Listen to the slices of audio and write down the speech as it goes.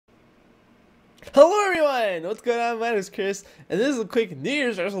Hello everyone! What's going on? My name is Chris, and this is a quick New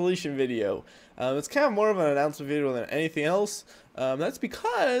Year's resolution video. It's kind of more of an announcement video than anything else. That's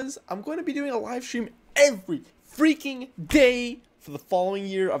because I'm going to be doing a live stream every freaking day for the following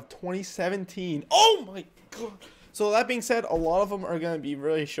year of 2017. Oh my god! So that being said, a lot of them are going to be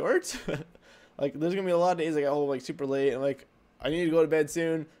really short. Like, there's going to be a lot of days I get home like super late, and like, I need to go to bed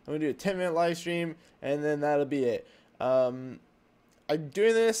soon. I'm going to do a 10-minute live stream, and then that'll be it. I'm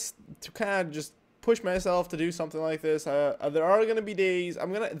doing this to kind of just push myself to do something like this. There are going to be days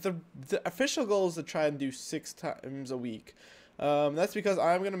the official goal is to try and do 6 times a week. That's because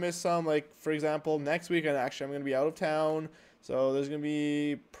I'm going to miss some, like for example next weekend actually I'm going to be out of town, so there's going to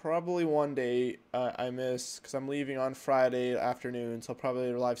be probably one day I miss because I'm leaving on Friday afternoon, so I'll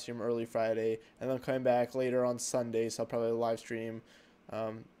probably live stream early Friday and then coming back later on Sunday, so I'll probably live stream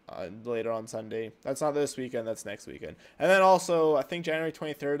later on Sunday. That's not this weekend, that's next weekend. And then also I think January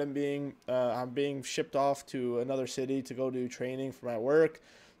 23rd I'm being shipped off to another city to go do training for my work,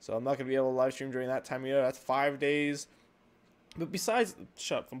 so I'm not going to be able to live stream during that time of year. That's 5 days. But besides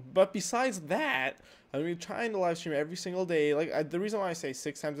that, I'm going to be trying to live stream every single day. Like, the reason why I say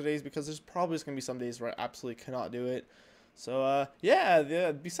 6 times a day is because there's probably going to be some days where I absolutely cannot do it. So,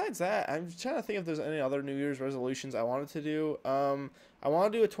 yeah, besides that, I'm trying to think if there's any other New Year's resolutions I wanted to do. I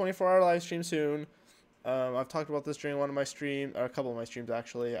want to do a 24-hour live stream soon. I've talked about this during one of my streams, or a couple of my streams,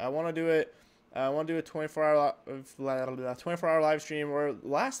 actually. I want to do it. I want to do a 24-hour live stream, or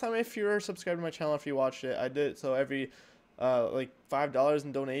last time, if you were subscribed to my channel, if you watched it, I did it so every, like, $5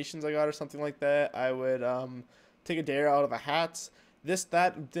 in donations I got or something like that, I would, take a dare out of a hat.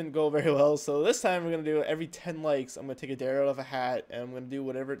 That didn't go very well, so this time we're going to do it every 10 likes. I'm going to take a dare out of a hat, and I'm going to do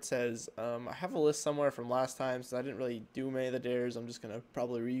whatever it says. I have a list somewhere from last time, so I didn't really do many of the dares. I'm just going to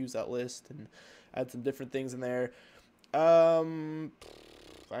probably reuse that list and add some different things in there.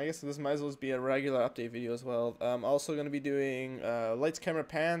 I guess this might as well be a regular update video as well. I'm also going to be doing Lights, Camera,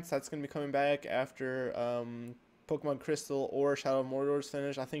 Pants. That's going to be coming back after Pokemon Crystal or Shadow Mordor is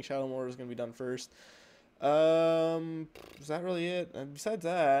finished. I think Shadow Mordor is going to be done first. Is that really it? And besides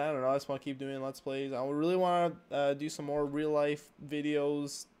that, I don't know, I just want to keep doing Let's Plays. I really want to do some more real life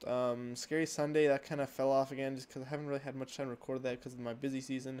videos. Scary Sunday, that kind of fell off again just because I haven't really had much time to record that because of my busy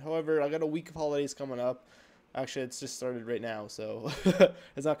season. However, I got a week of holidays coming up. Actually, it's just started right now, so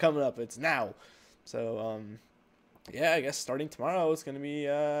it's not coming up, it's now. So, yeah, I guess starting tomorrow it's going to be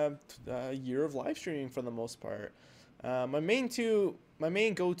a year of live streaming for the most part. My main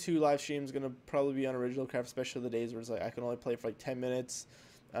go-to live stream is going to probably be UnoriginalCraft, especially the days where it's like I can only play for like 10 minutes.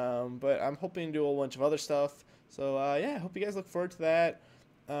 But I'm hoping to do a whole bunch of other stuff. So, yeah, I hope you guys look forward to that.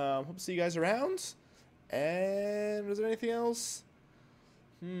 Hope to see you guys around. And was there anything else?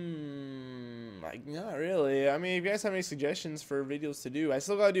 Not really. I mean, if you guys have any suggestions for videos to do, I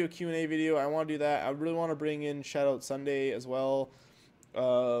still got to do a Q&A video. I want to do that. I really want to bring in Shoutout Sunday as well.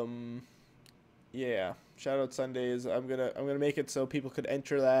 Yeah, Shoutout Sundays. I'm gonna make it so people could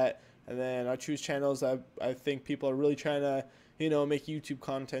enter that, and then I choose channels I think people are really trying to, you know, make YouTube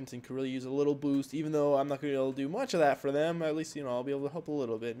content and could really use a little boost. Even though I'm not gonna be able to do much of that for them, at least, you know, I'll be able to help a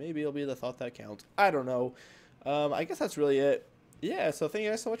little bit. Maybe it'll be the thought that counts. I don't know. I guess that's really it. Yeah. So thank you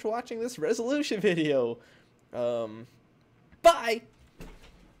guys so much for watching this resolution video. Bye.